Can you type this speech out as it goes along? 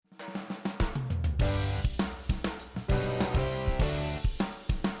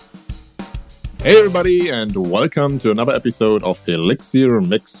Hey everybody, and welcome to another episode of Elixir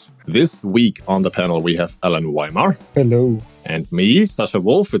Mix. This week on the panel we have Alan Weimar. Hello. And me, Sasha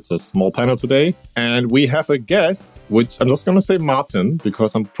Wolf. It's a small panel today. And we have a guest, which I'm just going to say Martin,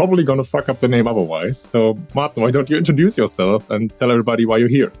 because I'm probably going to fuck up the name otherwise. So Martin, why don't you introduce yourself and tell everybody why you're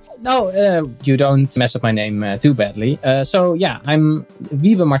here? No, you don't mess up my name too badly. I'm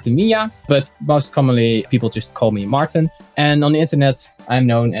Wiebe Martin Mia, but most commonly people just call me Martin. And on the internet, I'm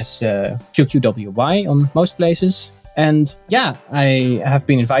known as QQWY on most places. And yeah, I have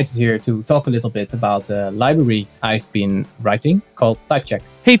been invited here to talk a little bit about a library I've been writing called TypeCheck.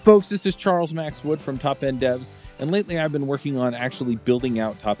 Hey folks, this is Charles Max Wood from Top End Devs. And lately I've been working on actually building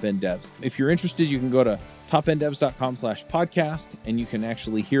out Top End Devs. If you're interested, you can go to topenddevs.com/podcast and you can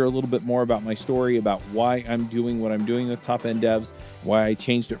actually hear a little bit more about my story, about why I'm doing what I'm doing with Top End Devs, why I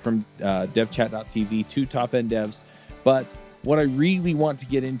changed it from devchat.tv to Top End Devs. But what I really want to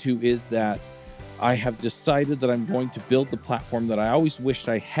get into is that I have decided that I'm going to build the platform that I always wished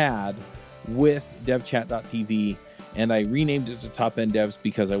I had with devchat.tv, and I renamed it to Top End Devs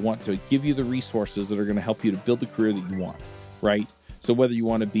because I want to give you the resources that are going to help you to build the career that you want, right? So whether you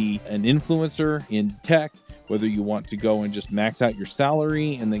want to be an influencer in tech, whether you want to go and just max out your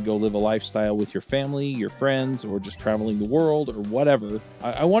salary and then go live a lifestyle with your family, your friends, or just traveling the world or whatever,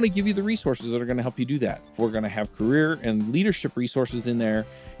 I want to give you the resources that are going to help you do that. We're going to have career and leadership resources in there,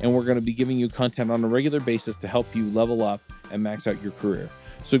 and we're going to be giving you content on a regular basis to help you level up and max out your career.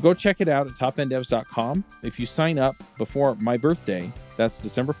 So go check it out at topenddevs.com. If you sign up before my birthday, that's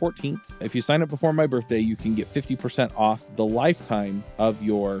December 14th. If you sign up before my birthday, you can get 50% off the lifetime of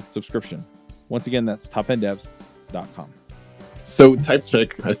your subscription. Once again, that's topenddevs.com. So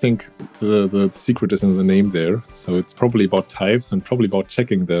TypeCheck, I think the secret is in the name there. So it's probably about types and probably about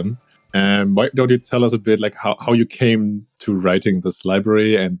checking them. And why don't you tell us a bit like how you came to writing this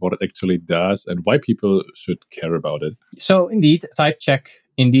library and what it actually does and why people should care about it? So indeed, TypeCheck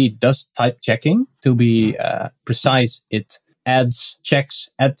does type checking. To be precise, it adds checks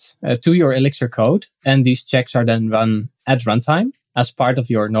to your Elixir code, and these checks are then run at runtime as part of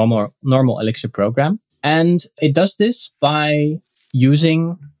your normal Elixir program. And it does this by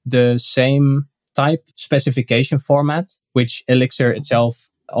using the same type specification format, which Elixir itself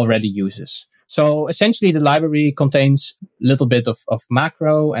already uses. So essentially, the library contains a little bit of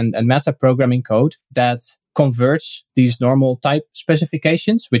macro and meta programming code that converts these normal type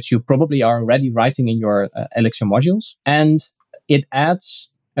specifications, which you probably are already writing in your Elixir modules. And it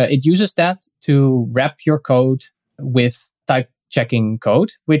uses that to wrap your code with type checking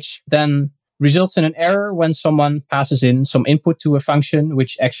code, which then results in an error when someone passes in some input to a function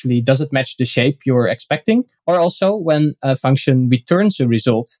which actually doesn't match the shape you're expecting, or also when a function returns a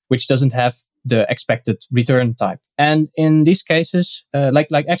result which doesn't have the expected return type. And in these cases, like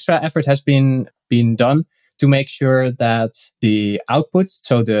extra effort has been done to make sure that the output,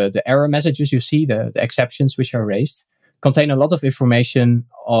 so the error messages you see, the exceptions which are raised, contain a lot of information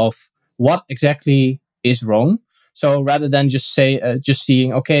of what exactly is wrong. So rather than just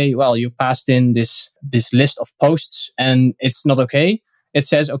seeing, okay, well, you passed in this list of posts and it's not okay. It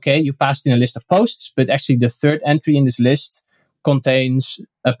says, okay, you passed in a list of posts, but actually the third entry in this list contains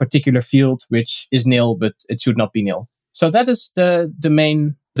a particular field which is nil, but it should not be nil. So that is the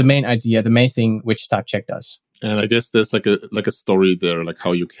main idea, the main thing which TypeCheck does. And I guess there's like a story there, like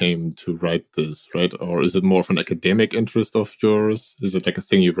how you came to write this, right? Or is it more of an academic interest of yours? Is it like a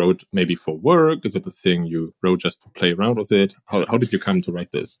thing you wrote maybe for work? Is it a thing you wrote just to play around with it? How did you come to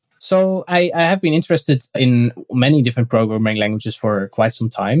write this? So I have been interested in many different programming languages for quite some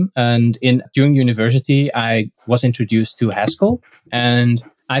time. And during university, I was introduced to Haskell, and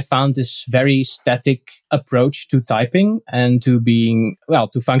I found this very static approach to typing and to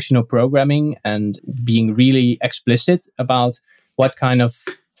to functional programming and being really explicit about what kind of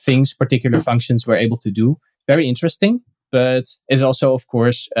things particular functions were able to do. Very interesting, but is also, of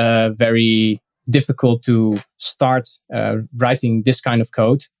course, very difficult to start writing this kind of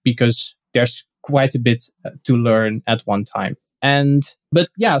code because there's quite a bit to learn at one time.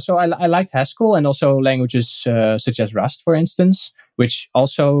 So I liked Haskell and also languages such as Rust, for instance, which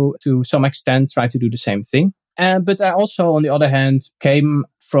also to some extent try to do the same thing. But I also, on the other hand, came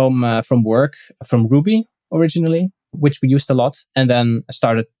from work from Ruby originally, which we used a lot, and then I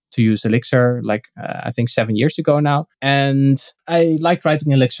started to use Elixir I think 7 years ago now. And I like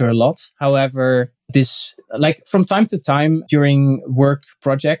writing Elixir a lot. However, this from time to time during work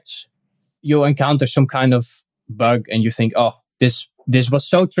projects, you encounter some kind of bug and you think, oh, this was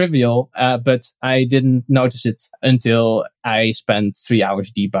so trivial, but I didn't notice it until I spent 3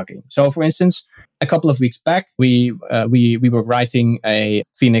 hours debugging. So, for instance, a couple of weeks back, we were writing a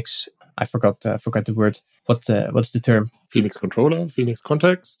Phoenix I forgot the word. What's the term? Phoenix controller, Phoenix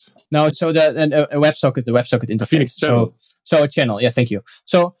context. No, so a WebSocket, the WebSocket interface. Phoenix channel. So a channel. Yeah, thank you.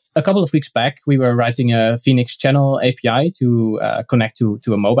 So a couple of weeks back, we were writing a Phoenix channel API to connect to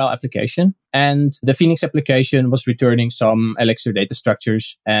a mobile application. And the Phoenix application was returning some Elixir data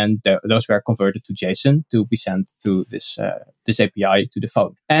structures, and those were converted to JSON to be sent through this API to the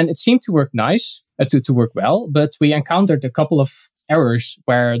phone. And it seemed to work nice, to work well, but we encountered a couple of errors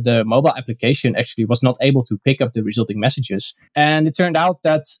where the mobile application actually was not able to pick up the resulting messages. And it turned out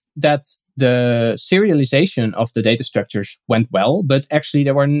that the serialization of the data structures went well, but actually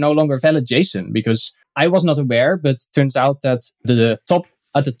they were no longer valid JSON, because I was not aware, but turns out that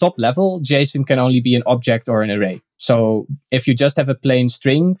at the top level, JSON can only be an object or an array. So if you just have a plain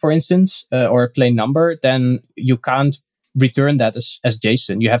string, for instance, or a plain number, then you can't return that as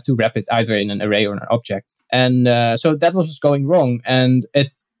JSON. You have to wrap it either in an array or an object. And so that was going wrong. And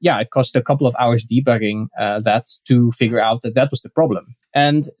it cost a couple of hours debugging that to figure out that was the problem.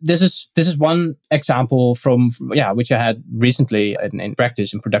 And this is one example from which I had recently in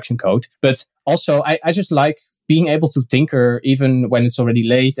practice in production code. But also I just like being able to tinker even when it's already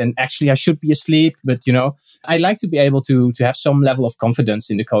late and actually I should be asleep. But I like to be able to have some level of confidence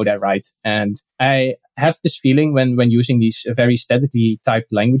in the code I write. And I have this feeling when using these very statically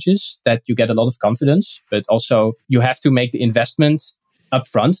typed languages that you get a lot of confidence, but also you have to make the investment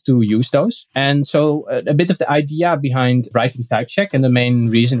upfront to use those. And so a bit of the idea behind writing type check, and the main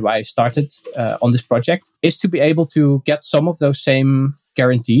reason why I started on this project, is to be able to get some of those same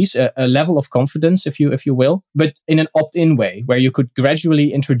guarantees, a level of confidence, if you will, but in an opt-in way, where you could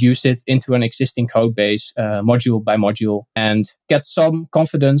gradually introduce it into an existing code base, module by module, and get some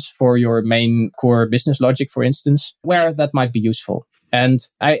confidence for your main core business logic, for instance, where that might be useful. And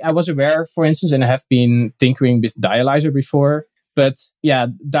I was aware, for instance, and I have been tinkering with Dialyzer before, but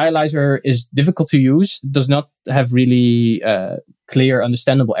Dialyzer is difficult to use, does not have really clear,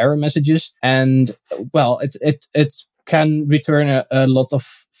 understandable error messages, and it can return a lot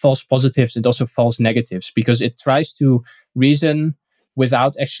of false positives and also false negatives, because it tries to reason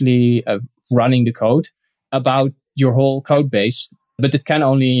without actually running the code about your whole code base, but it can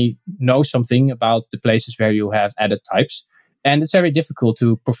only know something about the places where you have added types. And it's very difficult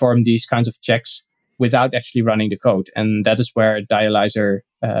to perform these kinds of checks without actually running the code. And that is where Dialyzer,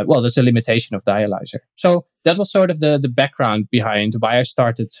 there's a limitation of Dialyzer. So that was sort of the background behind why I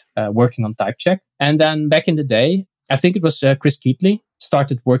started working on type check. And then back in the day, I think it was Chris Keatley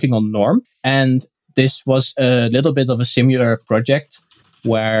started working on Norm. And this was a little bit of a similar project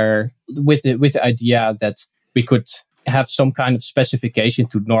where with the idea that we could have some kind of specification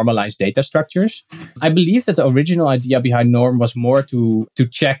to normalize data structures. I believe that the original idea behind Norm was more to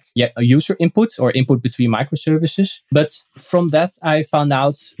check a user input or input between microservices. But from that, I found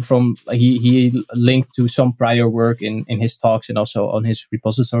out from he linked to some prior work in his talks and also on his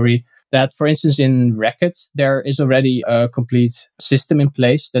repository that, for instance, in Racket, there is already a complete system in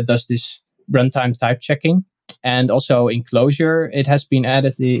place that does this runtime type checking. And also in Clojure, it has been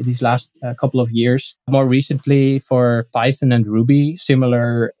added these last couple of years. More recently, for Python and Ruby,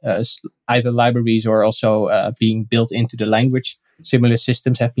 similar either libraries or also being built into the language, similar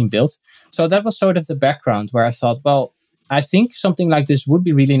systems have been built. So that was sort of the background where I thought, well, I think something like this would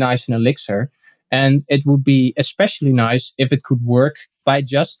be really nice in Elixir. And it would be especially nice if it could work by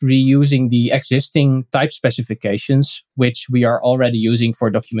just reusing the existing type specifications, which we are already using for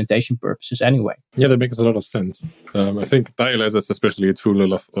documentation purposes anyway. Yeah, that makes a lot of sense. I think Dialyzer is especially a tool a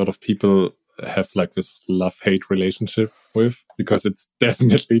lot of people have like this love-hate relationship with, because it's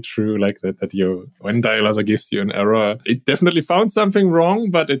definitely true like that when Dialyzer gives you an error, it definitely found something wrong,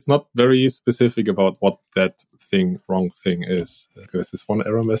 but it's not very specific about what that wrong thing is. There's this one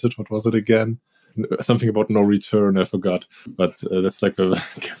error message, what was it again? Something about no return, I forgot. But that's like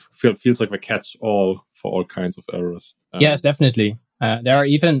feels like a catch-all for all kinds of errors. Yes, definitely. There are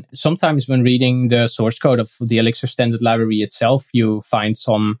even sometimes when reading the source code of the Elixir standard library itself, you find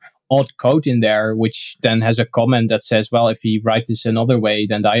some odd code in there, which then has a comment that says, well, if we write this another way,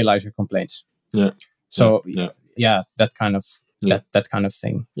 then Dialyzer complains. Yeah. So, that kind of... Yeah. That kind of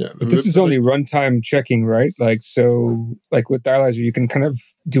thing. Yeah, but this is only runtime checking, right? Like with Dialyzer, you can kind of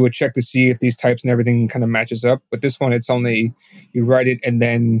do a check to see if these types and everything kind of matches up. But this one, it's only you write it, and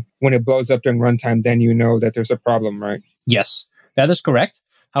then when it blows up during runtime, then you know that there's a problem, right? Yes, that is correct.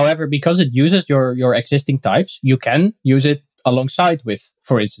 However, because it uses your existing types, you can use it alongside with,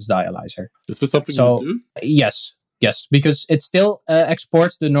 for instance, Dialyzer. Is this something you do? Yes. Yes, because it still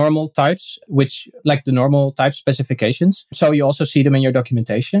exports the normal types, which like the normal type specifications. So you also see them in your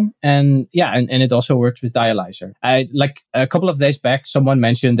documentation. And and it also works with Dialyzer. Like a couple of days back, someone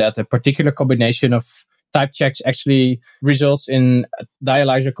mentioned that a particular combination of type checks actually results in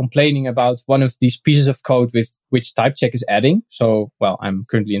Dialyzer complaining about one of these pieces of code with which type check is adding. So, well, I'm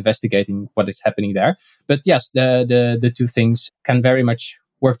currently investigating what is happening there. But yes, the two things can very much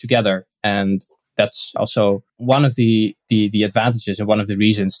work together. And that's also one of the advantages and one of the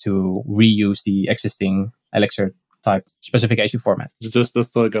reasons to reuse the existing Elixir type specification format. Just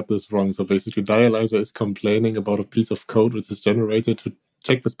so I got this wrong. So basically, Dialyzer is complaining about a piece of code which is generated to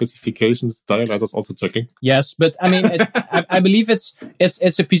check the specifications. Dialyzer is also checking. Yes, but I mean, I believe it's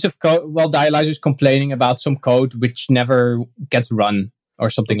a piece of code. Well, Dialyzer is complaining about some code which never gets run or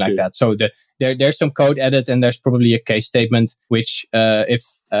something like that. So there's some code added, and there's probably a case statement which, if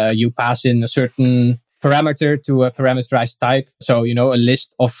you pass in a certain parameter to a parameterized type, so a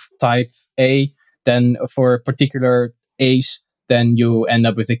list of type A, then for particular A's, then you end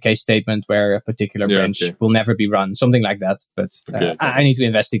up with a case statement where a particular branch will never be run, something like that. But I need to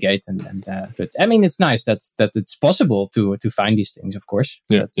investigate, but I mean, it's nice that it's possible to find these things, of course.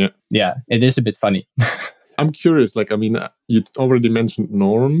 Yeah, it is a bit funny. I'm curious, you already mentioned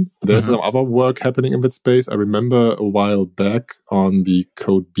Norm. There's some other work happening in that space. I remember a while back on the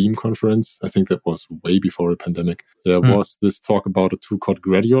Code Beam conference, I think that was way before the pandemic, there was this talk about a tool called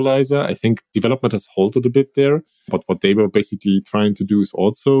Gradualizer. I think development has halted a bit there, but what they were basically trying to do is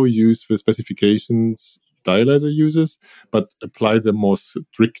also use the specifications Dialyzer uses, but apply them more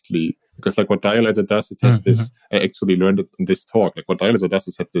strictly. Because what Dialyzer does, it has this, I actually learned it in this talk, what Dialyzer does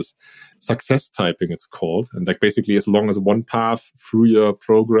is have this success typing, it's called. And basically as long as one path through your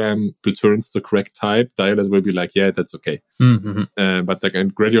program returns the correct type, Dialyzer will be that's okay. But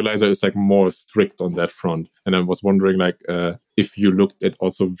and Gradualizer is more strict on that front. And I was wondering if you looked at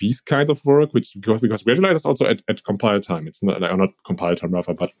also these kind of work, because Gradualizer is also at compile time. It's not compile time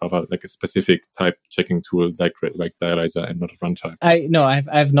rather, but rather a specific type checking tool like Dialyzer and not at runtime.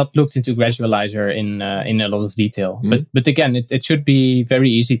 I've not looked into Gradualizer in a lot of detail, but again, it should be very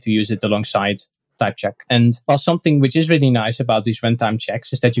easy to use it alongside type check. And something which is really nice about these runtime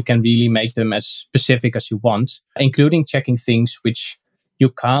checks is that you can really make them as specific as you want, including checking things which you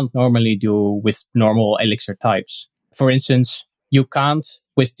can't normally do with normal Elixir types. For instance, you can't,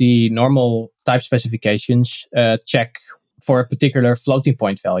 with the normal type specifications, check for a particular floating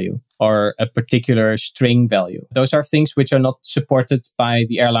point value or a particular string value. Those are things which are not supported by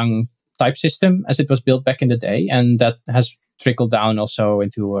the Erlang type system as it was built back in the day, and that has trickled down also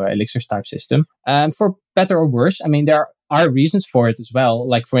into Elixir's type system. And for better or worse, I mean, there are reasons for it as well.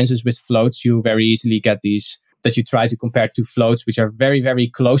 Like, for instance, with floats, you very easily get these that you try to compare two floats which are very, very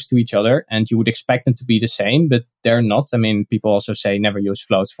close to each other, and you would expect them to be the same, but they're not. I mean, people also say never use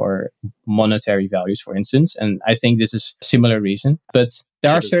floats for monetary values, for instance, and I think this is a similar reason. But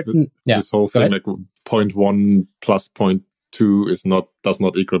there are certain... This whole thing, 0.1 plus 0.2 does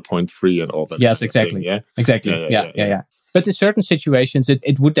not equal 0.3 and all that. Yes, exactly. Exactly. Yeah. But in certain situations,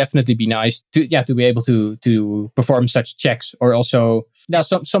 it would definitely be nice to be able to perform such checks. Or also,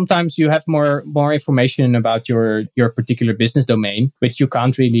 sometimes you have more information about your particular business domain, which you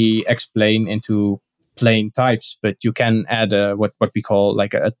can't really explain into plain types, but you can add what we call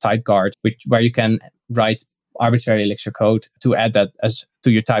a type guard, where you can write arbitrary Elixir code to add that as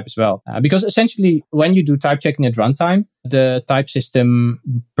to your type as well. Because essentially, when you do type checking at runtime, the type system,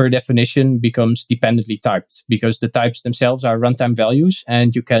 per definition, becomes dependently typed, because the types themselves are runtime values,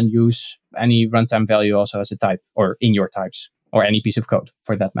 and you can use any runtime value also as a type, or in your types, or any piece of code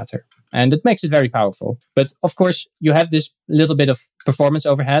for that matter. And it makes it very powerful. But of course, you have this little bit of performance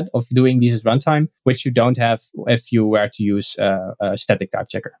overhead of doing these as runtime, which you don't have if you were to use a static type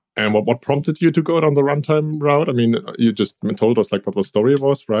checker. And what prompted you to go down the runtime route? I mean, you just told us what the story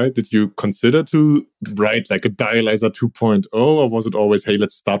was, right? Did you consider to write a Dialyzer 2.0, or was it always, hey,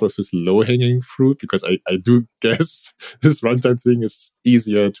 let's start with this low-hanging fruit? Because I do guess this runtime thing is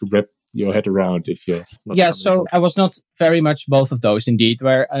easier to wrap your head around if you're not. So I was not very much both of those indeed,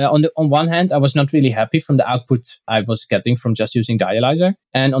 where on one hand I was not really happy from the output I was getting from just using Dialyzer,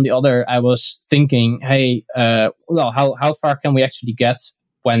 and on the other I was thinking, hey, how far can we actually get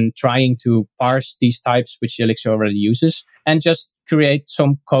when trying to parse these types which Elixir already uses, and just create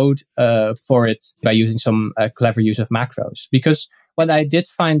some code for it by using some clever use of macros. Because what I did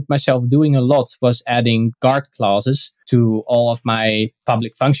find myself doing a lot was adding guard clauses to all of my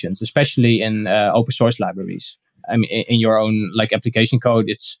public functions, especially in open source libraries. I mean, in your own application code,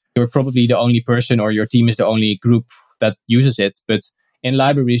 you're probably the only person, or your team is the only group that uses it. But in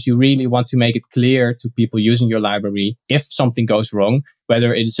libraries, you really want to make it clear to people using your library if something goes wrong,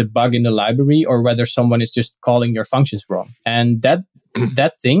 whether it is a bug in the library or whether someone is just calling your functions wrong. And that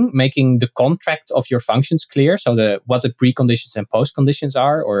thing, making the contract of your functions clear, so what the preconditions and postconditions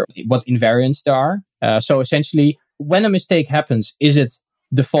are, or what invariants there are. So essentially, when a mistake happens, is it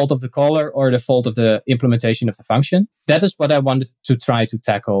the fault of the caller or the fault of the implementation of the function? That is what I wanted to try to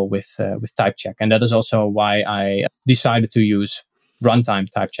tackle with type check. And that is also why I decided to use runtime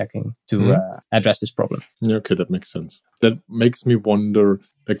type checking to address this problem. Yeah, okay, that makes sense. That makes me wonder,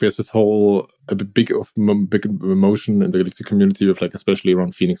 like there's this whole big emotion in the Elixir community of like, especially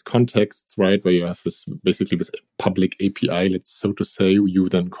around Phoenix contexts, right? Where you have this basically this public API, let's so to say, you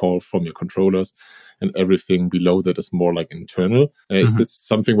then call from your controllers, and everything below that is more like internal. Is this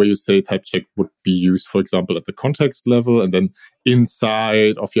something where you say type check would be used, for example, at the context level, and then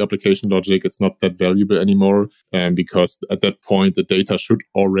inside of your application logic, it's not that valuable anymore, because at that point, the data should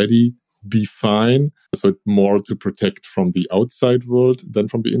already be fine? So it's more to protect from the outside world than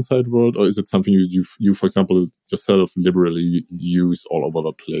from the inside world? Or is it something you for example, yourself liberally use all over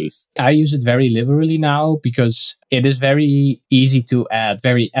the place? I use it very liberally now because it is very easy to add,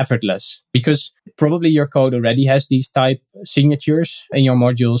 very effortless, because probably your code already has these type signatures in your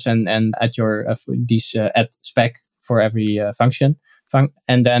modules and at your these add spec for every function.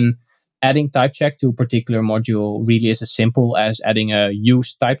 And then adding type check to a particular module really is as simple as adding a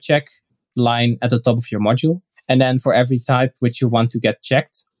use type check line at the top of your module. And then for every type which you want to get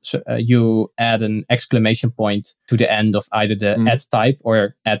checked, so, you add an exclamation point to the end of either the add type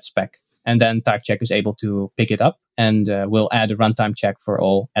or add spec. And then type check is able to pick it up and will add a runtime check for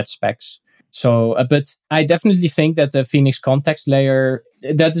all add specs. So, but I definitely think that the Phoenix context layer,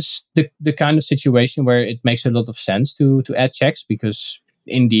 that is the kind of situation where it makes a lot of sense to add checks, because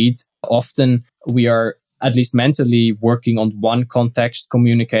indeed, often we are at least mentally working on one context,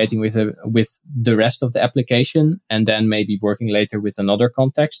 communicating with the rest of the application, and then maybe working later with another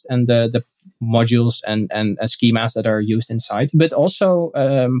context and the modules and schemas that are used inside. But also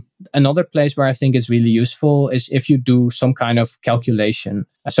another place where I think is really useful is if you do some kind of calculation.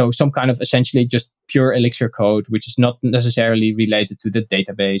 So some kind of essentially just pure Elixir code, which is not necessarily related to the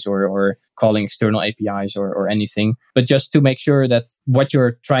database or calling external APIs or anything, but just to make sure that what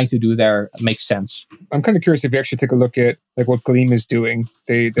you're trying to do there makes sense. I'm kind of curious if you actually take a look at like what Gleam is doing.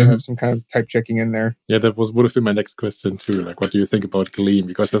 They have some kind of type checking in there. Yeah, that would have been my next question too. Like, what do you think about Gleam?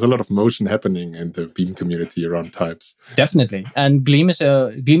 Because there's a lot of motion happening in the Beam community around types. Definitely, and Gleam is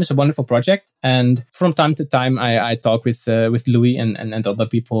a wonderful project. And from time to time, I talk with Louis and other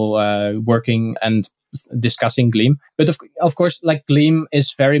people working and discussing Gleam. But of course, like Gleam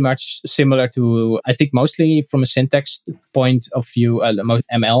is very much similar to, I think, mostly from a syntax point of view,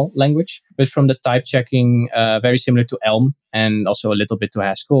 ML language, but from the type checking, very similar to Elm and also a little bit to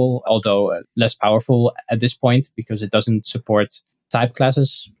Haskell, although less powerful at this point because it doesn't support type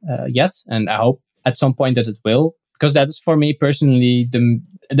classes yet. And I hope at some point that it will, because that is for me personally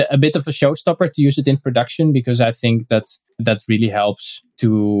a bit of a showstopper to use it in production, because I think that really helps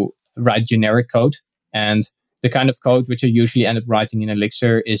to write generic code. And the kind of code which I usually end up writing in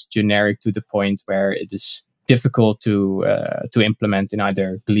Elixir is generic to the point where it is difficult to implement in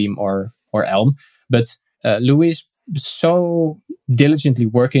either Gleam or Elm. But Louis is so diligently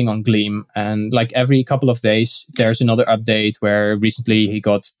working on Gleam, and like every couple of days there's another update, where recently he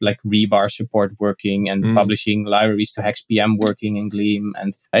got like rebar support working and publishing libraries to HexPM working in Gleam,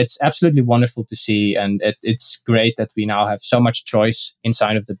 and it's absolutely wonderful to see. And it's great that we now have so much choice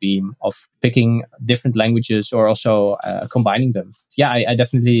inside of the Beam of picking different languages or also combining them. Yeah, I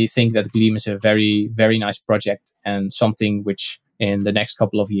definitely think that Gleam is a very, very nice project, and something which in the next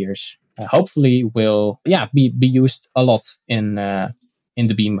couple of years hopefully will be used a lot in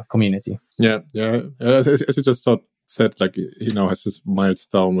the Beam community. Yeah. As you just said, like he now has this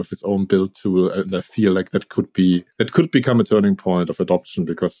milestone with his own build tool, and I feel like that could become a turning point of adoption,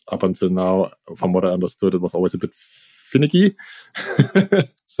 because up until now, from what I understood, it was always a bit finicky.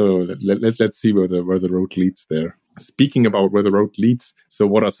 So let's see where the road leads there. Speaking about where the road leads, so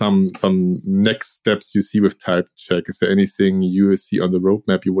what are some next steps you see with type check? Is there anything you see on the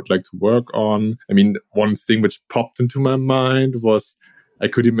roadmap you would like to work on? I mean, one thing which popped into my mind was I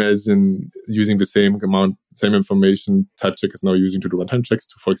could imagine using the same information type check is now using to do runtime checks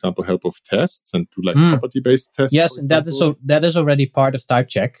to, for example, help with tests and do like property-based tests. Yes, and that is already part of type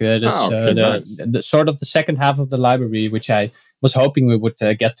check. Nice. The sort of the second half of the library, which I was hoping we would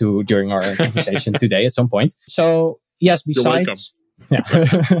get to during our conversation today at some point. So yes, besides Yeah.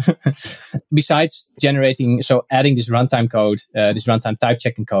 Besides adding this runtime code, this runtime type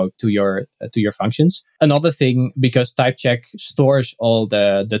checking code to your functions. Another thing, because type check stores all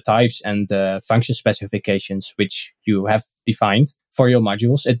the types and the function specifications which you have defined for your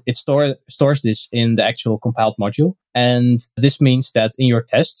modules. It stores this in the actual compiled module, and this means that in your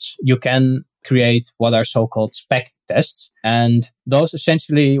tests you can create what are so-called spec tests, and those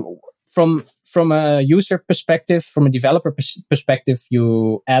essentially from a user perspective, from a developer perspective,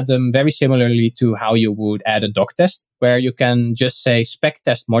 you add them very similarly to how you would add a doc test, where you can just say spec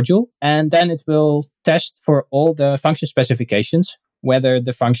test module, and then it will test for all the function specifications, whether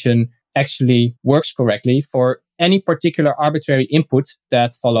the function actually works correctly for any particular arbitrary input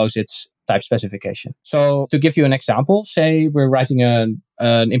that follows its type specification. So to give you an example, say we're writing an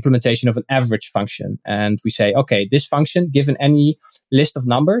implementation of an average function, and we say, okay, this function, given any list of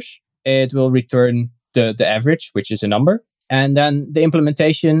numbers, it will return the average, which is a number. And then the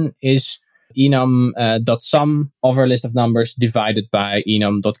implementation is enum.sum over a list of numbers divided by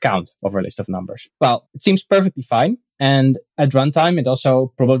enum.count over a list of numbers. Well, it seems perfectly fine. And at runtime, it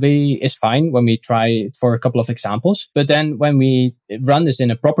also probably is fine when we try it for a couple of examples. But then when we run this in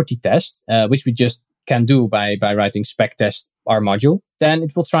a property test, which we just can do by writing spec test our module, then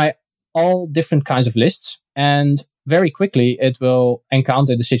it will try all different kinds of lists. And very quickly, it will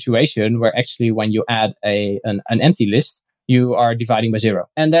encounter the situation where actually when you add an empty list, you are dividing by 0.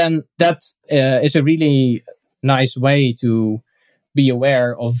 And then that is a really nice way to be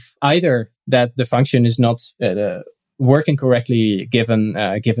aware of either that the function is not working correctly given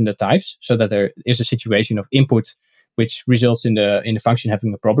the types, so that there is a situation of input which results in the function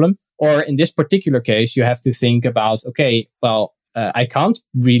having a problem. Or in this particular case, you have to think about, okay, well, I can't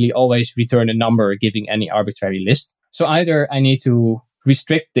really always return a number giving any arbitrary list. So either I need to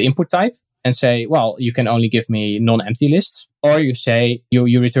restrict the input type and say, well, you can only give me non-empty lists, or you say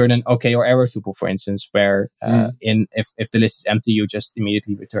you return an OK or error tuple, for instance, where if the list is empty, you just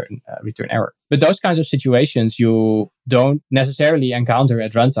immediately return error. But those kinds of situations you don't necessarily encounter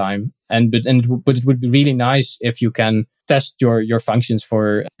at runtime, but it would be really nice if you can test your functions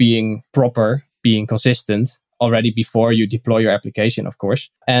for being proper, being consistent already before you deploy your application, of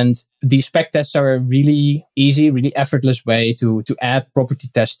course. And these spec tests are a really easy, really effortless way to add property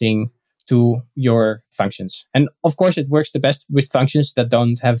testing to your functions. And of course, it works the best with functions that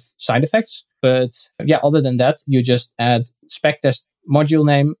don't have side effects. But yeah, other than that, you just add spec test module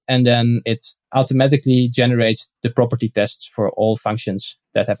name, and then it automatically generates the property tests for all functions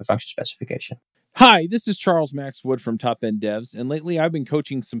that have a function specification. Hi, this is Charles Max Wood from Top End Devs, and lately I've been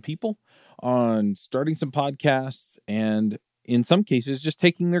coaching some people on starting some podcasts and in some cases just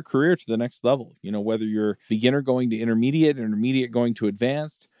taking their career to the next level. You know, whether you're beginner going to intermediate going to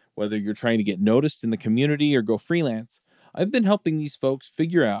advanced, whether you're trying to get noticed in the community or go freelance, I've been helping these folks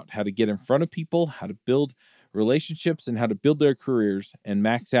figure out how to get in front of people, how to build relationships, and how to build their careers and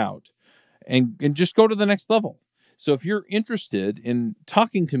max out and just go to the next level. So if you're interested in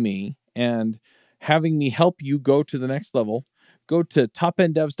talking to me and having me help you go to the next level, go to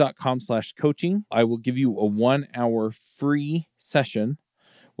topenddevs.com/coaching. I will give you a 1-hour free session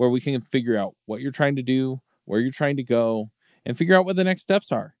where we can figure out what you're trying to do, where you're trying to go, and figure out what the next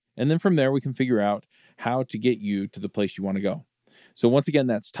steps are. And then from there, we can figure out how to get you to the place you want to go. So once again,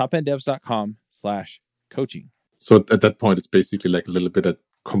 that's topenddevs.com/coaching. So at that point, it's basically like a little bit of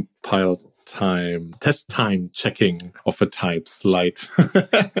compile time, test time checking of a type slide.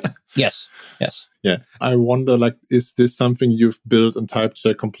 Yes. Yeah. I wonder, like, is this something you've built and type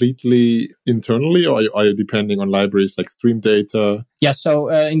check completely internally, or are you depending on libraries like Stream Data? Yeah, so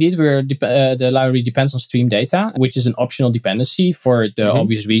indeed, the library depends on Stream Data, which is an optional dependency for the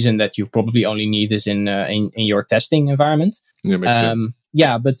obvious reason that you probably only need this in your testing environment. Yeah, makes sense.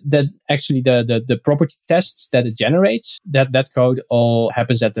 Yeah, but that actually the property tests that it generates, that code all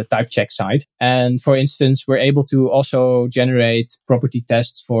happens at the type check side. And for instance, we're able to also generate property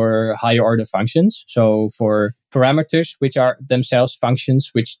tests for higher order functions. So for parameters, which are themselves functions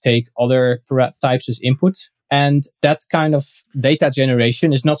which take other types as input. And that kind of data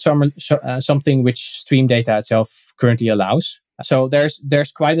generation is not something which Stream Data itself currently allows. So there's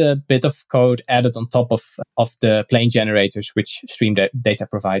quite a bit of code added on top of the plain generators which Stream Data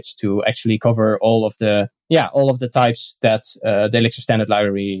provides to actually cover all of the types that the Elixir standard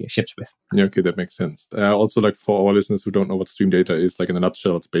library ships with. Yeah, okay, that makes sense. Also, like for our listeners who don't know what Stream Data is, like in a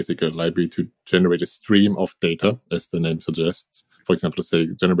nutshell, it's basically a library to generate a stream of data, as the name suggests, for example, to say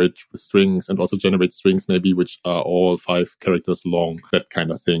generate strings and also generate strings maybe which are all 5 characters long, that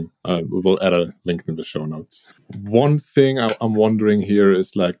kind of thing. We will add a link in the show notes. One thing I'm wondering here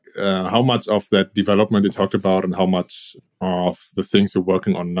is like how much of that development you talked about and how much of the things you're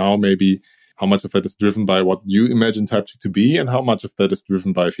working on now, maybe how much of that is driven by what you imagine TypeCheck to be, and how much of that is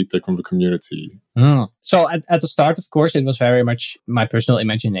driven by feedback from the community? So at the start, of course, it was very much my personal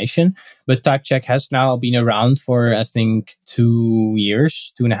imagination. But TypeCheck has now been around for, I think,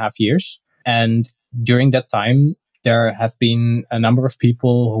 2.5 years. And during that time, there have been a number of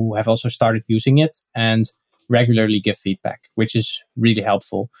people who have also started using it and regularly give feedback, which is really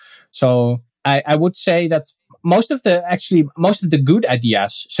helpful. So I would say that most of the good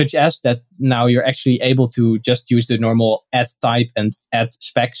ideas, such as that now you're actually able to just use the normal add type and add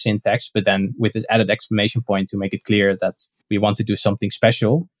spec syntax, but then with this added exclamation point to make it clear that we want to do something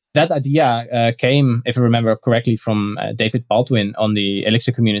special. That idea came, if I remember correctly, from David Baldwin on the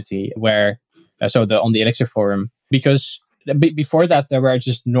Elixir community, where on the Elixir forum, because before that there were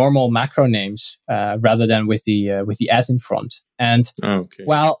just normal macro names rather than with the add in front, and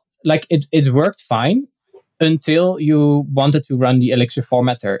well, like it worked fine until you wanted to run the Elixir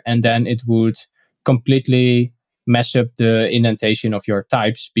formatter, and then it would completely mess up the indentation of your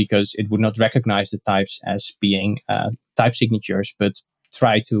types because it would not recognize the types as being type signatures, but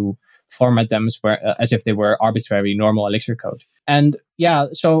try to format them as if they were arbitrary normal Elixir code. And yeah,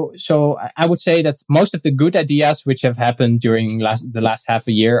 so I would say that most of the good ideas which have happened during the last half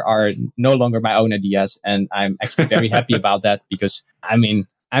a year are no longer my own ideas, and I'm actually very happy about that, because I mean,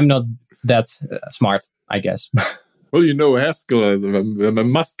 I'm not that smart, I guess. Well, Haskell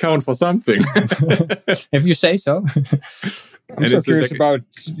must count for something. If you say so. I'm so curious about,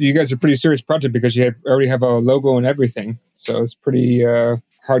 you guys are a pretty serious project because you already have a logo and everything. So it's pretty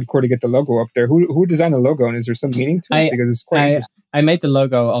hardcore to get the logo up there. Who designed the logo, and is there some meaning to it? Because it's quite interesting. I made the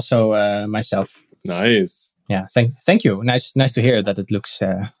logo also myself. Nice. Yeah, thank you. Nice to hear that it looks...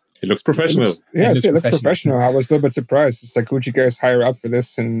 It looks professional. It looks professional. I was a little bit surprised. It's like, who'd you guys hire out for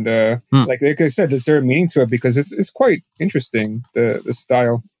this? And like I said, is there a meaning to it? Because it's quite interesting, the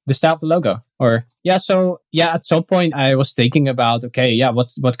style. The style of the logo? At some point I was thinking about,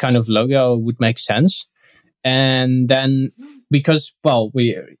 what kind of logo would make sense? And then, because,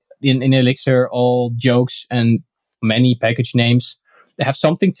 we in Elixir, all jokes and many package names have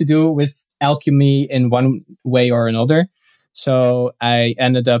something to do with alchemy in one way or another. So I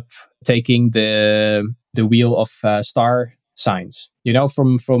ended up taking the wheel of star signs,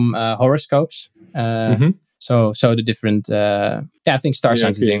 from horoscopes. So the different, I think star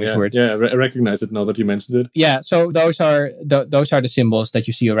signs is the English word. Yeah, I recognize it now that you mentioned it. Yeah, so those are the symbols that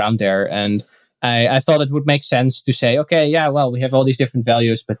you see around there, and I thought it would make sense to say, we have all these different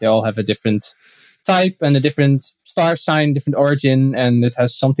values, but they all have a different type and a different star sign, different origin, and it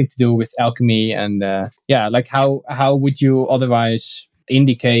has something to do with alchemy. And like how would you otherwise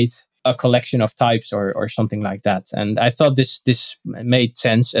indicate a collection of types or something like that? And I thought this made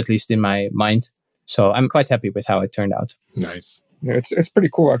sense, at least in my mind. So I'm quite happy with how it turned out. Nice. Yeah, it's pretty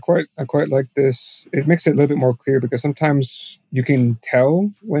cool. I quite like this. It makes it a little bit more clear, because sometimes you can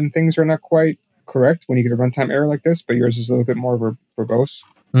tell when things are not quite correct when you get a runtime error like this, but yours is a little bit more verbose.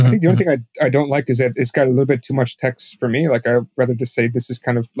 I think the only thing I don't like is that it's got a little bit too much text for me. Like, I'd rather just say this is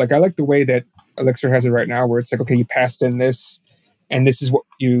kind of like, I like the way that Elixir has it right now, where it's like, okay, you passed in this, and this is what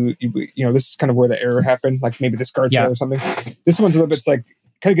you this is kind of where the error happened. Like maybe this guard failed or something. This one's a little bit like,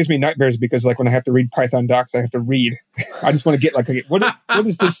 kind of gives me nightmares, because like when I have to read Python docs, I have to read. I just want to get like, what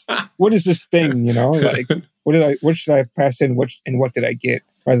is this? What is this thing? Like what should I have passed in? What did I get?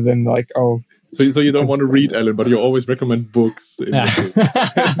 Rather than like, So you don't want to read, Alan, but you always recommend books.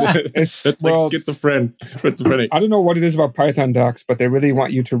 That's like schizophrenic. I don't know what it is about Python docs, but they really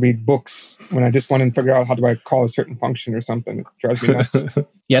want you to read books when I just want to figure out how do I call a certain function or something. It drives me nuts.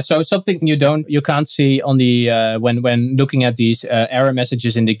 Yeah, so something you can't see on the when looking at these error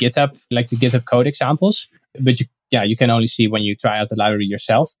messages in the GitHub, like the GitHub code examples, but you can only see when you try out the library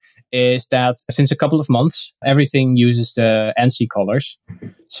yourself, is that since a couple of months, everything uses the ANSI colors.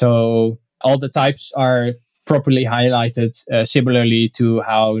 So all the types are properly highlighted, similarly to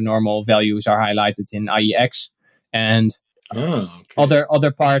how normal values are highlighted in IEX, and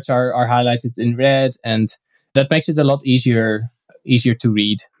other parts are highlighted in red, and that makes it a lot easier to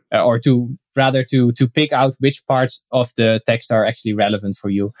read, or to pick out which parts of the text are actually relevant for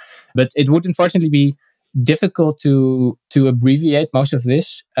you. But it would unfortunately be difficult to abbreviate most of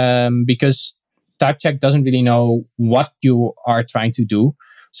this, because TypeCheck doesn't really know what you are trying to do.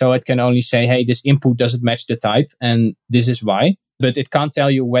 So it can only say, hey, this input doesn't match the type, and this is why. But it can't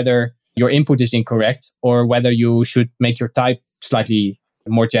tell you whether your input is incorrect or whether you should make your type slightly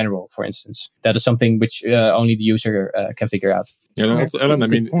more general, for instance. That is something which only the user can figure out. Yeah, and also, Alan, I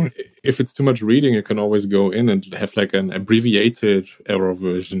mean, if it's too much reading, you can always go in and have like an abbreviated error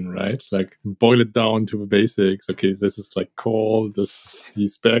version, right? Like boil it down to the basics. Okay, this is like call, this is the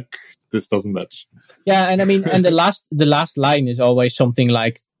spec, this doesn't match. Yeah, and I mean, and the last line is always something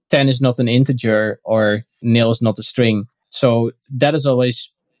like 10 is not an integer or nil is not a string. So that is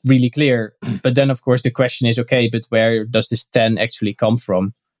always really clear. But then, of course, the question is, okay, but where does this 10 actually come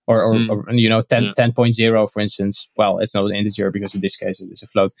from? Or 10.0, for instance. Well, it's not an integer because in this case it is a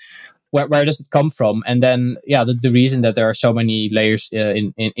float. Where does it come from? And then, the reason that there are so many layers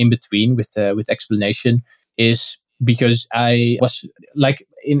in between with explanation is because I was like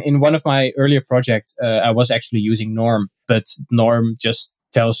in one of my earlier projects, I was actually using norm, but norm just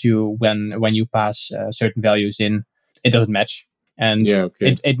tells you when you pass certain values in, it doesn't match. And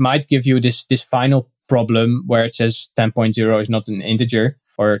it might give you this final problem where it says 10.0 is not an integer.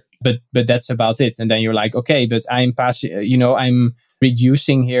 But that's about it. And then you're like, okay, but I'm passing, I'm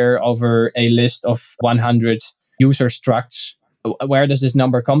reducing here over a list of 100 user structs. Where does this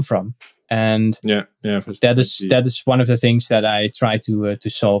number come from? And that is one of the things that I try to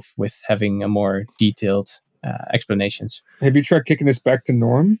solve with having a more detailed explanations. Have you tried kicking this back to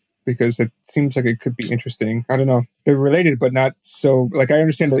norm? Because it seems like it could be interesting. I don't know. They're related, but not so... Like, I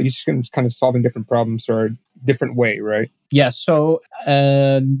understand that each is kind of solving different problems or a different way, right? Yeah, so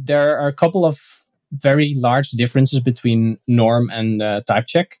there are a couple of very large differences between norm and type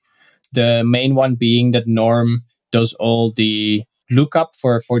check. The main one being that norm does all the lookup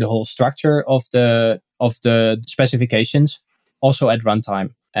for the whole structure of the specifications, also at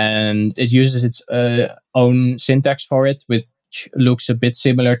runtime. And it uses its own syntax for it, which looks a bit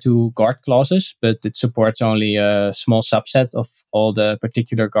similar to guard clauses, but it supports only a small subset of all the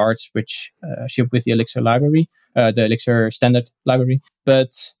particular guards which ship with the Elixir library, the Elixir standard library.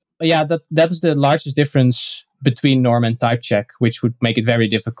 But that is the largest difference between norm and type check, which would make it very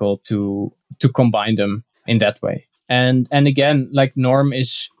difficult to combine them in that way. And again, like norm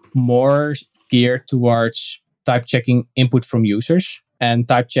is more geared towards type checking input from users, and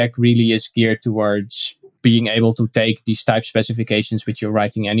type check really is geared towards being able to take these type specifications which you're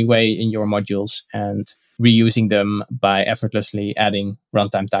writing anyway in your modules and reusing them by effortlessly adding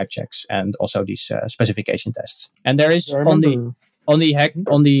runtime type checks and also these specification tests. And there is on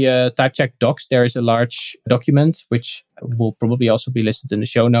the type check docs, there is a large document which will probably also be listed in the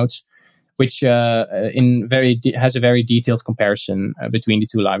show notes, which has a very detailed comparison between the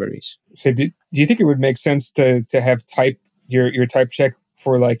two libraries. So do you think it would make sense to have your type check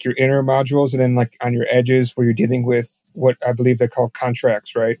for like your inner modules and then like on your edges where you're dealing with what I believe they call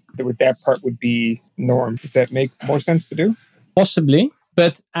contracts, right? That part would be norm. Does that make more sense to do? Possibly,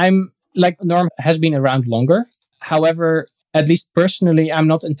 but norm has been around longer. However, at least personally, I'm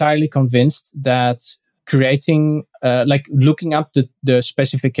not entirely convinced that creating, looking up the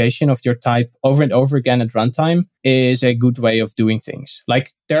specification of your type over and over again at runtime is a good way of doing things.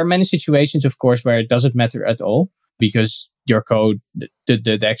 Like there are many situations, of course, where it doesn't matter at all, because your code,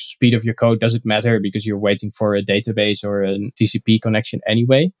 the actual speed of your code doesn't matter because you're waiting for a database or a TCP connection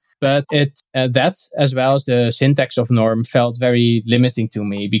anyway. But that, as well as the syntax of norm, felt very limiting to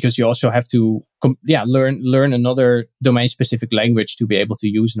me because you also have to learn another domain-specific language to be able to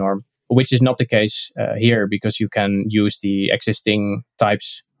use norm, which is not the case here because you can use the existing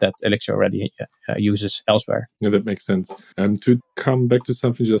types that Elixir already uses elsewhere. Yeah, that makes sense. To come back to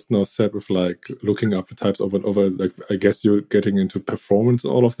something you just now said with like looking up the types over and over, like I guess you're getting into performance,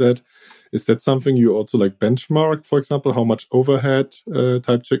 all of that. Is that something you also like benchmark, for example, how much overhead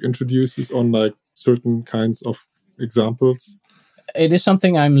type check introduces on like certain kinds of examples? It is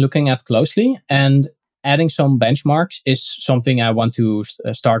something I'm looking at closely, and adding some benchmarks is something I want to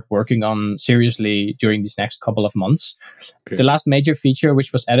start working on seriously during these next couple of months. Okay. The last major feature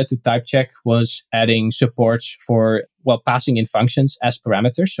which was added to type check was adding support for, passing in functions as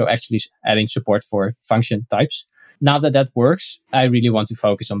parameters. So actually adding support for function types. Now that works, I really want to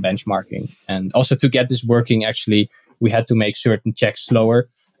focus on benchmarking. And also to get this working, actually, we had to make certain checks slower.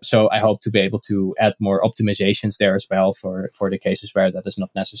 So I hope to be able to add more optimizations there as well for the cases where that is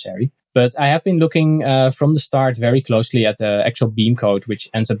not necessary. But I have been looking from the start very closely at the actual Beam code, which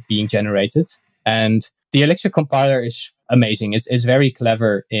ends up being generated. And the Elixir compiler is amazing. It's very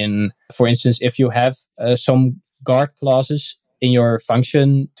clever in, for instance, if you have some guard clauses in your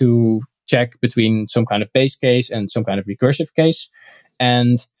function to check between some kind of base case and some kind of recursive case.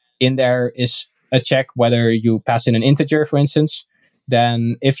 And in there is a check whether you pass in an integer, for instance.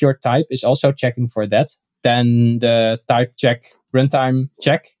 Then if your type is also checking for that, then the type check runtime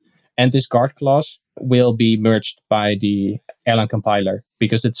check and this guard clause will be merged by the Erlang compiler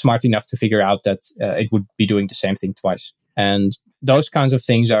because it's smart enough to figure out that it would be doing the same thing twice. And those kinds of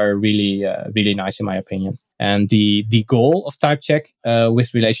things are really, really nice in my opinion. And the goal of type check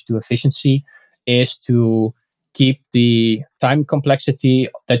with relation to efficiency is to keep the time complexity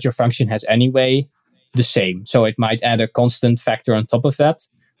that your function has anyway the same. So it might add a constant factor on top of that,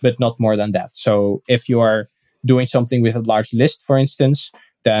 but not more than that. So if you are doing something with a large list, for instance,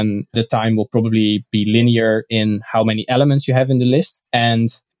 then the time will probably be linear in how many elements you have in the list. And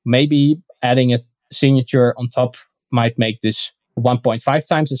maybe adding a signature on top might make this 1.5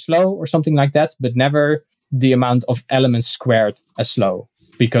 times as slow or something like that, but never the amount of elements squared as slow,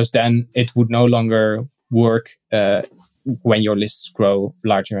 because then it would no longer work when your lists grow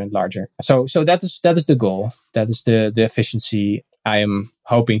larger and larger. So that is the goal. That is the efficiency I am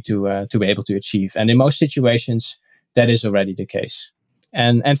hoping to be able to achieve. And in most situations, that is already the case.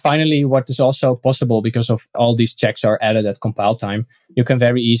 And finally, what is also possible because of all these checks are added at compile time, you can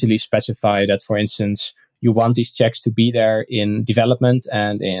very easily specify that, for instance, you want these checks to be there in development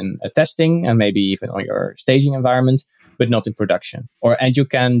and in testing and maybe even on your staging environment, but not in production. And you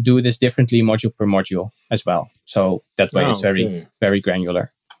can do this differently module per module as well. So that way it's very, very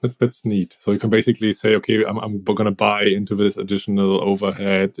granular. That's neat. So you can basically say, okay, I'm going to buy into this additional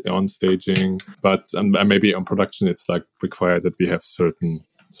overhead on staging, but maybe on production, it's like required that we have certain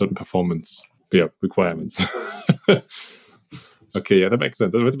performance requirements. Okay, yeah, that makes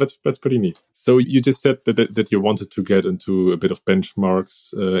sense. That's pretty neat. So you just said that you wanted to get into a bit of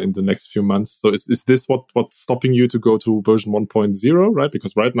benchmarks in the next few months. So is this what's stopping you to go to version 1.0, right?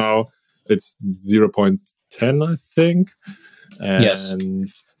 Because right now it's 0.10, I think. And yes.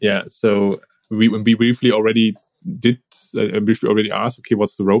 Yeah, so we briefly already asked, okay,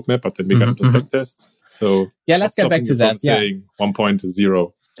 what's the roadmap? But then we got the spec tests. So yeah, let's get back to that. Saying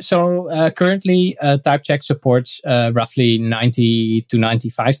 1.0. So currently, type check supports roughly 90 to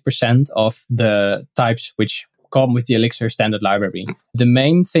 95% of the types which come with the Elixir standard library. The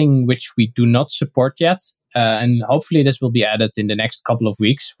main thing which we do not support yet, and hopefully this will be added in the next couple of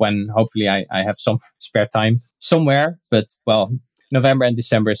weeks when hopefully I have some spare time somewhere. But well, November and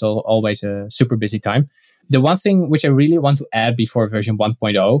December is always a super busy time. The one thing which I really want to add before version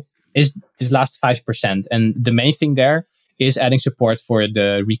 1.0 is this last 5%. And the main thing there is adding support for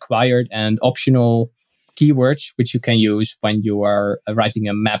the required and optional keywords, which you can use when you are writing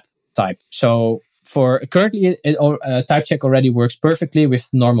a map type. So for currently, type check already works perfectly with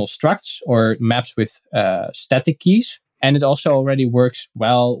normal structs or maps with static keys. And it also already works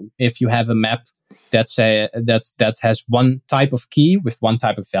well if you have a map that has one type of key with one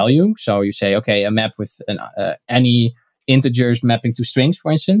type of value. So you say, okay, a map with any integers mapping to strings,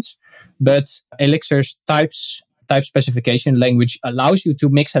 for instance. But Elixir's type specification language allows you to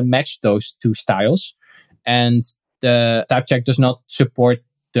mix and match those two styles. And the type check does not support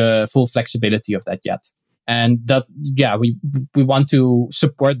the full flexibility of that yet. And that, we want to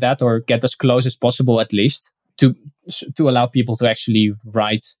support that or get as close as possible, at least, to allow people to actually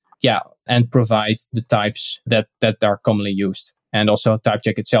write, and provide the types that are commonly used. And also type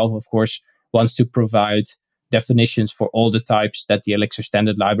check itself, of course, wants to provide definitions for all the types that the Elixir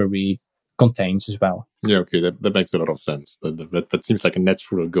standard library contains as well. Yeah, okay, that makes a lot of sense. That seems like a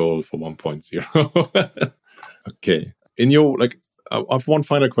natural goal for 1.0. Okay. I have one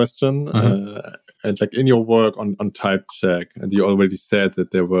final question. And in your work on type check, and you already said that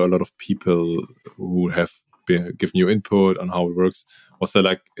there were a lot of people who have been giving you input on how it works. Was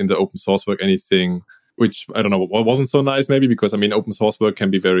there in the open source work anything which, I don't know, wasn't so nice maybe? Because open source work can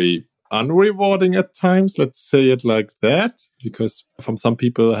be very unrewarding at times, let's say it like that, because from some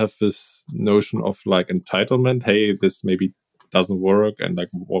people have this notion of entitlement. Hey, this maybe doesn't work, and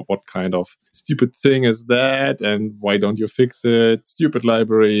what kind of stupid thing is that, and why don't you fix it? Stupid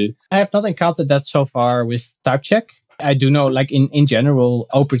library. I have not encountered that so far with type check. I do know, in general,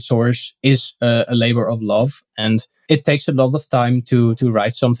 open source is a labor of love, and it takes a lot of time to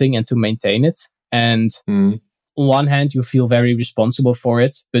write something and to maintain it. And on one hand, you feel very responsible for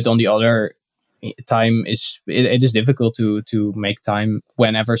it, but on the other, time it is difficult to make time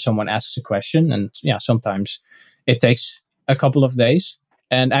whenever someone asks a question, and sometimes it takes a couple of days.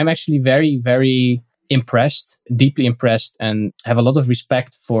 And I'm actually very, very impressed, deeply impressed, and have a lot of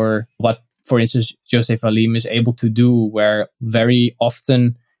respect for what, for instance, Joseph Alim is able to do, where very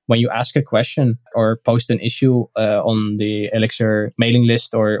often when you ask a question or post an issue on the Elixir mailing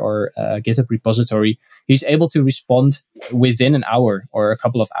list or GitHub repository, he's able to respond within an hour or a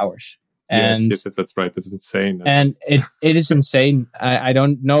couple of hours. And yes, that's right. That's insane. And it is insane. I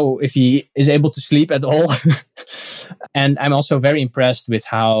don't know if he is able to sleep at all. And I'm also very impressed with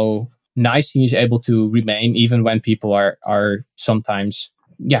how nice he is able to remain even when people are sometimes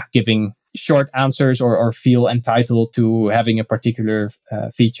giving short answers or feel entitled to having a particular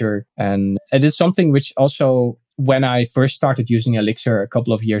feature. And it is something which also, when I first started using Elixir a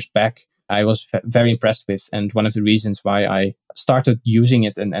couple of years back, I was very impressed with. And one of the reasons why I started using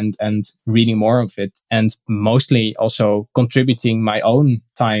it and reading more of it, and mostly also contributing my own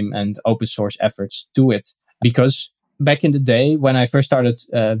time and open source efforts to it. Because back in the day, when I first started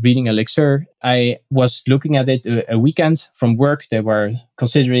reading Elixir, I was looking at it a weekend from work. They were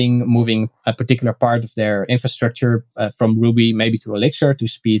considering moving a particular part of their infrastructure from Ruby maybe to Elixir to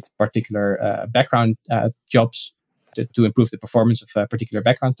speed particular background jobs, to improve the performance of particular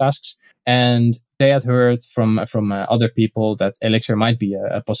background tasks. And they had heard from other people that Elixir might be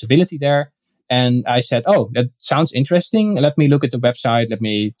a possibility there. And I said, oh, that sounds interesting. Let me look at the website. Let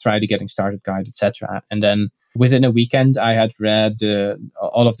me try the getting started guide, etc. And then within a weekend, I had read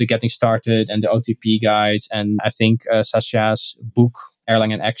all of the getting started and the OTP guides. And I think Sasha's book,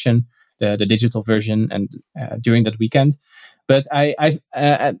 Erlang in Action, the digital version, and during that weekend. But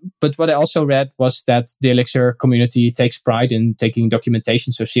but what I also read was that the Elixir community takes pride in taking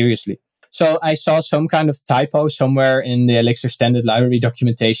documentation so seriously. So I saw some kind of typo somewhere in the Elixir standard library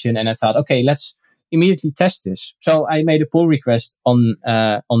documentation, and I thought, okay, let's immediately test this. So I made a pull request on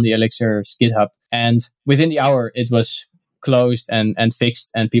the Elixir's GitHub, and within the hour it was closed and fixed,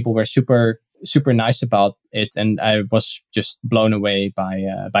 and people were super nice about it. And I was just blown away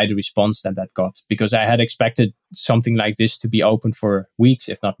by the response that got, because I had expected something like this to be open for weeks,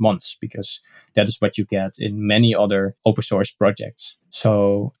 if not months, because that is what you get in many other open source projects.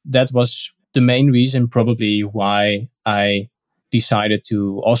 So that was the main reason probably why I decided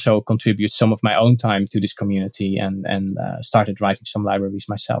to also contribute some of my own time to this community and started writing some libraries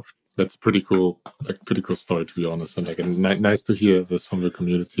myself. That's pretty cool story, to be honest, and nice to hear this from your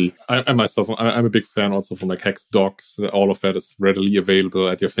community. I myself, I'm a big fan also from Hex docs. All of that is readily available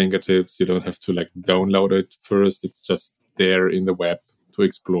at your fingertips. You don't have to download it first. It's just there in the web to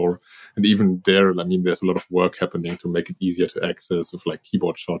explore. And even there, there's a lot of work happening to make it easier to access with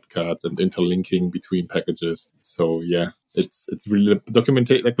keyboard shortcuts and interlinking between packages. So yeah, it's really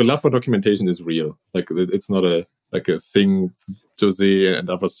the love for documentation is real. It's not a thing Jose and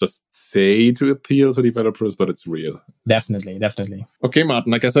others just say to appeal to developers, but it's real. Definitely. Okay,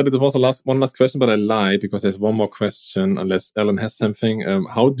 Martin, like I said, it was one last question, but I lied because there's one more question, unless Alan has something.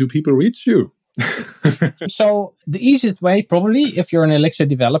 How do people reach you? So the easiest way, probably, if you're an Elixir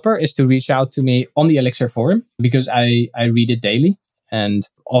developer, is to reach out to me on the Elixir forum, because I read it daily and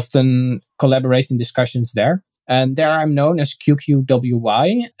often collaborate in discussions there. And there I'm known as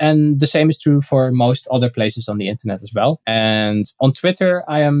QQWY. And the same is true for most other places on the internet as well. And on Twitter,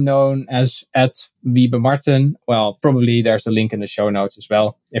 I am known as @WiebeMartin. Well, probably there's a link in the show notes as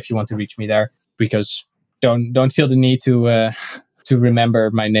well if you want to reach me there, because don't feel the need to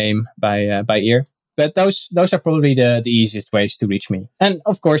remember my name by ear. But those are probably the easiest ways to reach me. And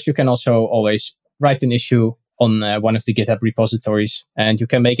of course, you can also always write an issue on one of the GitHub repositories, and you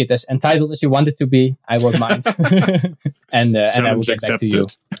can make it as entitled as you want it to be. I won't mind. and I will get back to you.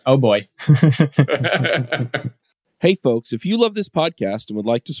 Oh boy. Hey folks, if you love this podcast and would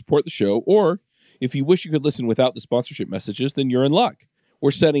like to support the show, or if you wish you could listen without the sponsorship messages, then you're in luck. We're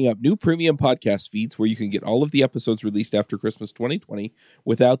setting up new premium podcast feeds where you can get all of the episodes released after Christmas 2020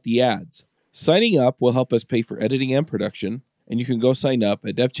 without the ads. Signing up will help us pay for editing and production, and you can go sign up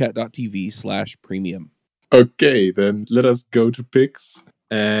at devchat.tv/premium. Okay, then let us go to picks.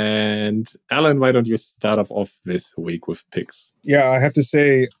 And Alan, why don't you start off this week with picks? Yeah, I have to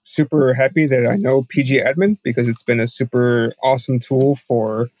say, super happy that I know pgadmin, because it's been a super awesome tool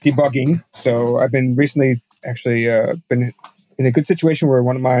for debugging. So I've been recently been in a good situation where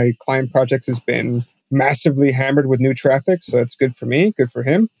one of my client projects has been massively hammered with new traffic. So it's good for me, good for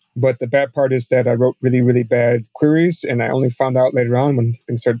him. But the bad part is that I wrote really, really bad queries, and I only found out later on when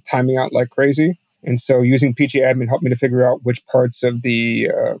things started timing out like crazy. And so using pgadmin helped me to figure out which parts of the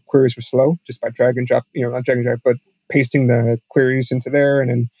queries were slow, just by drag and drop, not drag and drop, but pasting the queries into there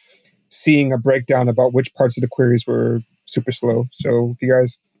and then seeing a breakdown about which parts of the queries were super slow. So if you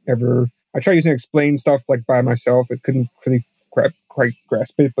guys I try using explain stuff by myself. It couldn't really quite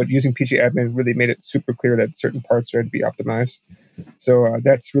grasp it, but using pgadmin really made it super clear that certain parts had to be optimized. So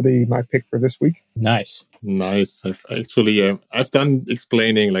that's really my pick for this week. Nice. I've done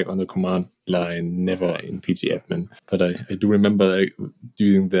explaining on the command line, never in pgadmin, but I do remember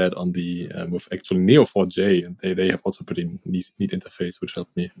using that on the with actually Neo4j, and they have also pretty neat interface which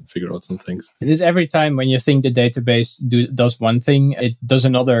helped me figure out some things. It is every time when you think the database does one thing, it does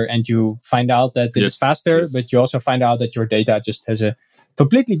another, and you find out that it's faster, but you also find out that your data just has a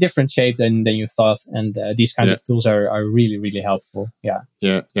completely different shape than you thought. And these kinds of tools are really, really helpful. Yeah.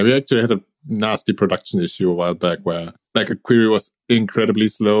 We actually had a nasty production issue a while back where like a query was incredibly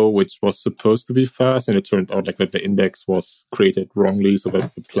slow, which was supposed to be fast, and it turned out like that the index was created wrongly, so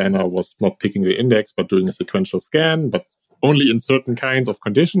that the planner was not picking the index but doing a sequential scan, but only in certain kinds of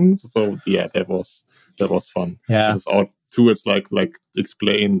conditions. So that was fun. Yeah. And without tools like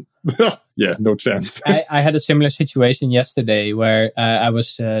explain, no chance. I had a similar situation yesterday where I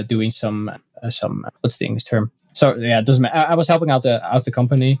was doing some what's the English term? So it doesn't matter. I was helping out the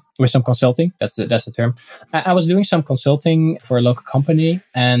company with some consulting. That's the term. I was doing some consulting for a local company,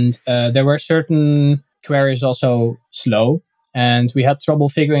 and there were certain queries also slow, and we had trouble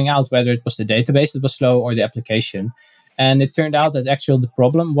figuring out whether it was the database that was slow or the application. And it turned out that actually the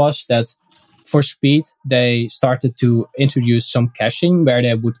problem was that for speed, they started to introduce some caching where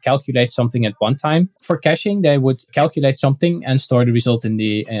they would calculate something at one time. For caching, they would calculate something and store the result in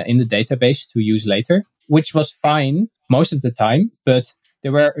the database to use later, which was fine most of the time. But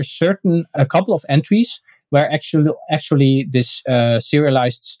there were a couple of entries where actually this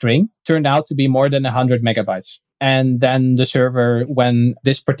serialized string turned out to be more than 100 megabytes. And then the server, when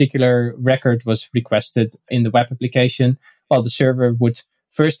this particular record was requested in the web application, the server would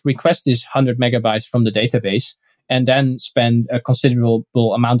first request this 100 megabytes from the database and then spend a considerable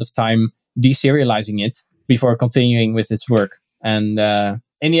amount of time deserializing it before continuing with its work. And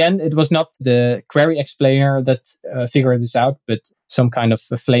in the end, it was not the query explainer that figured this out, but some kind of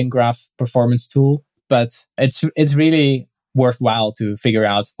a flame graph performance tool. But it's really worthwhile to figure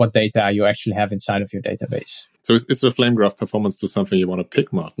out what data you actually have inside of your database. So is the flame graph performance to something you want to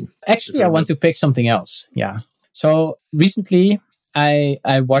pick, Martin? Actually, I want to pick something else. Yeah. So recently, I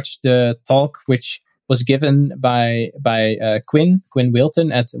watched the talk which was given by Quinn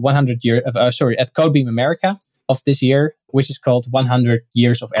Wilton at at Codebeam America of this year, which is called 100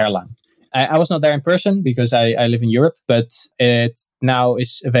 Years of Erlang. I was not there in person because I live in Europe, but it now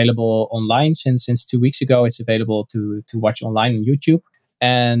is available online since 2 weeks ago. It's available to watch online on YouTube.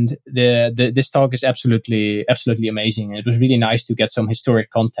 And this talk is absolutely amazing. It was really nice to get some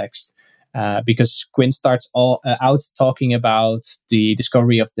historic context. Because Quinn starts out talking about the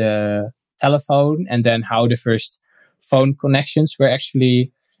discovery of the telephone and then how the first phone connections were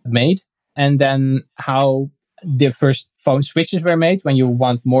actually made, and then how the first phone switches were made when you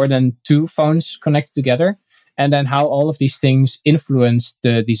want more than two phones connected together, and then how all of these things influenced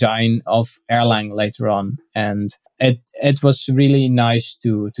the design of Erlang later on. And it was really nice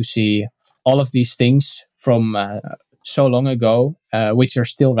to see all of these things from so long ago, which are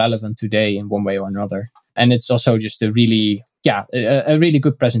still relevant today in one way or another. And it's also just a really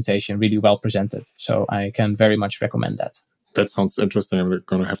good presentation, really well presented. So I can very much recommend that. That sounds interesting. I'm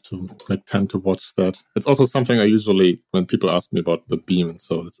going to have to make time to watch that. It's also something I usually, when people ask me about the Beam,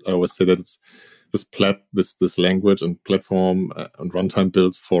 so I always say that it's this language and platform and runtime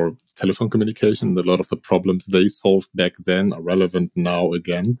built for telephone communication. A lot of the problems they solved back then are relevant now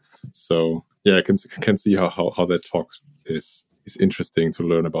again. So yeah, I can see how that talk is interesting to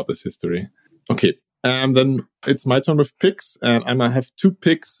learn about this history. Okay, then it's my turn with picks, and I might have 2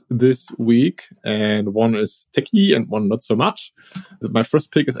 picks this week, and one is techie and one not so much. My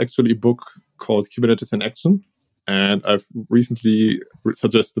first pick is actually a book called Kubernetes in Action, and I've recently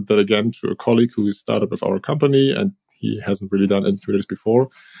suggested that again to a colleague who started with our company, and he hasn't really done anything with this before.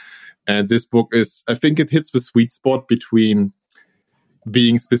 And this book I think it hits the sweet spot between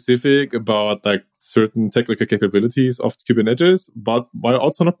being specific about like certain technical capabilities of Kubernetes, but while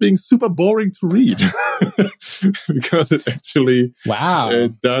also not being super boring to read, because it actually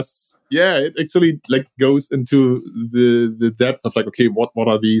it actually like goes into the depth of like, okay, what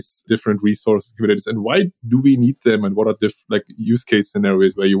are these different resources Kubernetes and why do we need them, and what are different use case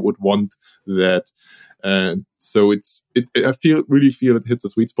scenarios where you would want that. And so I really feel it hits a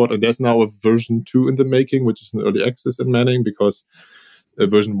sweet spot. And there's now a version 2 in the making, which is an early access in Manning, because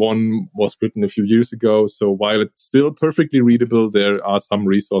version 1 was written a few years ago. So while it's still perfectly readable, there are some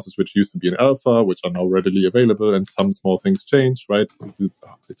resources which used to be in alpha, which are now readily available, and some small things changed, right?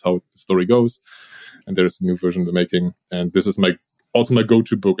 It's how the story goes. And there's a new version in the making. And this is my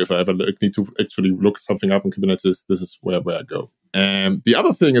go-to book. If I ever need to actually look something up in Kubernetes, this is where I go. And the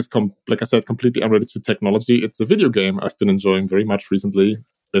other thing is, like I said, completely unrelated to technology. It's a video game I've been enjoying very much recently.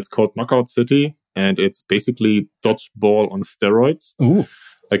 It's called Knockout City, and it's basically dodgeball on steroids. Ooh.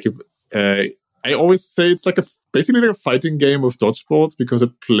 I always say it's basically like a fighting game with dodgeballs, because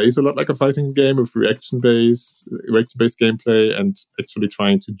it plays a lot like a fighting game with reaction-based gameplay and actually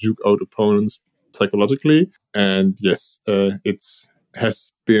trying to juke out opponents psychologically. And yes, it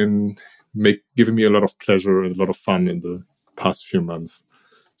has been giving me a lot of pleasure and a lot of fun in the past few months.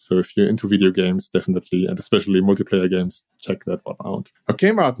 So if you're into video games, definitely, and especially multiplayer games, check that one out.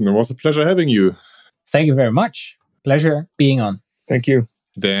 Okay, Martin, it was a pleasure having you. Thank you very much. Pleasure being on. Thank you.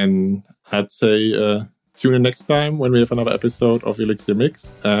 Then I'd say tune in next time when we have another episode of Elixir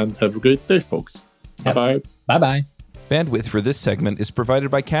Mix, and have a great day, folks. Yep. Bye-bye. Bye-bye. Bandwidth for this segment is provided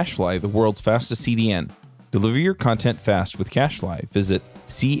by CacheFly, the world's fastest CDN. Deliver your content fast with CacheFly. Visit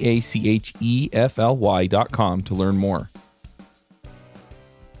CacheFly.com to learn more.